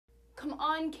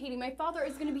on, Katie. My father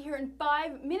is gonna be here in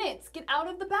 5 minutes. Get out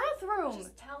of the bathroom.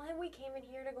 Just tell him we came in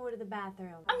here to go to the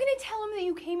bathroom. I'm gonna tell him that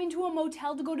you came into a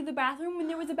motel to go to the bathroom when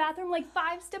there was a bathroom like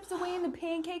 5 steps away in the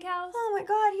pancake house. Oh my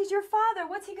God, he's your father.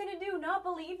 What's he gonna do, not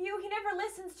believe you? He never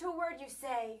listens to a word you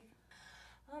say.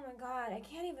 Oh my God, I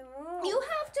can't even move. You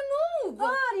have to move.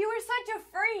 God, you are such a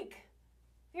freak.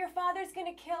 Your father's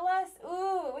gonna kill us?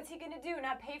 Ooh, what's he gonna do?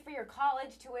 Not pay for your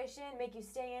college tuition, make you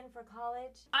stay in for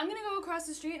college? I'm gonna go across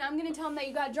the street and I'm gonna tell him that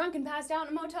you got drunk and passed out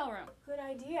in a motel room. Good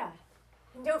idea.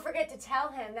 And don't forget to tell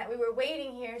him that we were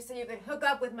waiting here so you could hook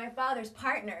up with my father's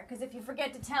partner, because if you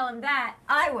forget to tell him that,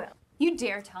 I will. You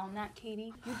dare tell him that,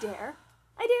 Katie. You dare?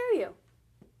 I dare you.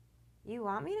 You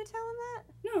want me to tell him that?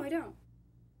 No, I don't.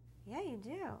 Yeah, you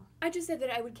do. I just said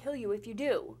that I would kill you if you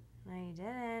do. No, you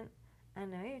didn't. I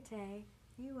know you, Tay.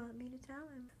 You want me to tell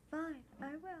him. Fine,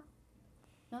 I will.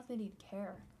 Not that he'd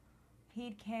care.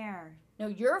 He'd care. No,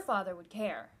 your father would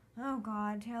care. Oh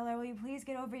God, Taylor, will you please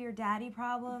get over your daddy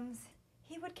problems?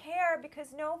 He would care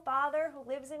because no father who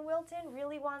lives in Wilton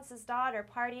really wants his daughter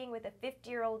partying with a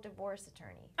 50-year-old divorce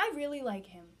attorney. I really like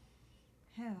him.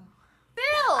 Who?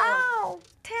 Bill! Oh,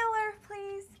 Taylor,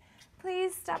 please.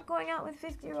 Please stop going out with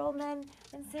 50-year-old men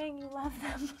and saying you love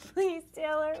them. Please,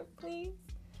 Taylor, please.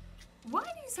 Why do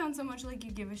you sound so much like you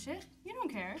give a shit? You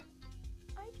don't care.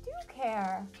 I do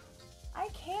care. I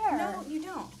care. No, you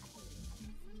don't.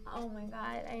 Oh my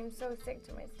God, I am so sick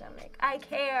to my stomach. I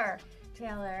care,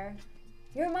 Taylor.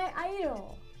 You're my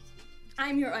idol.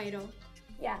 I'm your idol.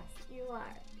 Yes, you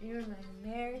are. You're my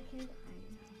American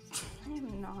idol. I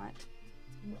am not.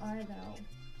 You are, though.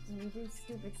 When you do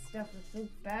stupid stuff that's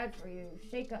so bad for you, you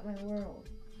shake up my world.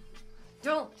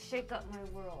 Don't shake up my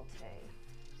world, Tay.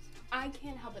 I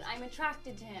can't help it. I'm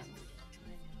attracted to him.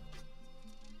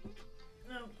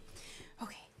 I know.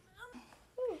 Okay.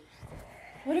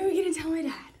 What are we gonna tell my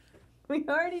dad? We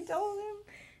already told him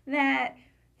that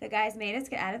the guys made us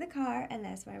get out of the car, and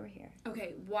that's why we're here.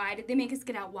 Okay, why did they make us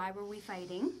get out? Why were we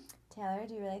fighting? Taylor,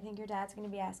 do you really think your dad's going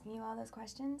to be asking you all those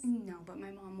questions? No, but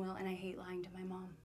my mom will, and I hate lying to my mom.